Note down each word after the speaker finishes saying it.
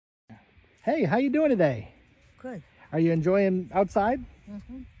Hey, how you doing today? Good. Are you enjoying outside?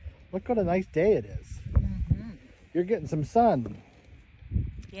 Mm-hmm. Look what a nice day it is. Mm-hmm. You're getting some sun.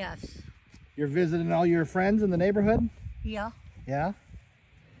 Yes. You're visiting all your friends in the neighborhood? Yeah. Yeah?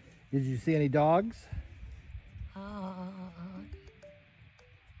 Did you see any dogs? A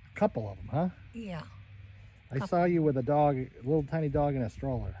couple of them, huh? Yeah. I saw you with a dog, a little tiny dog in a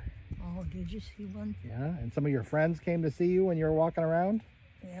stroller. Oh, did you see one? Yeah? And some of your friends came to see you when you were walking around?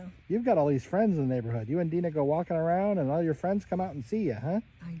 Yeah. You've got all these friends in the neighborhood. You and Dina go walking around and all your friends come out and see you, huh?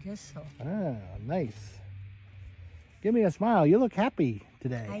 I guess so. Ah, nice. Give me a smile. You look happy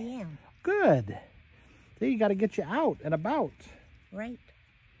today. I am. Good. See, you got to get you out and about. Right.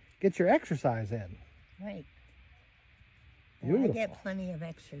 Get your exercise in. Right. Beautiful. I get plenty of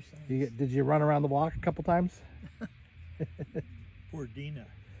exercise. Did you run around the block a couple times? Poor Dina.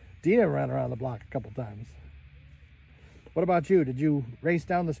 Dina ran around the block a couple times. What about you? Did you race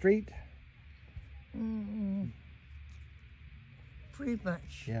down the street? Pretty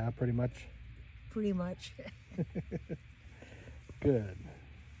much. Yeah, pretty much. Pretty much. Good.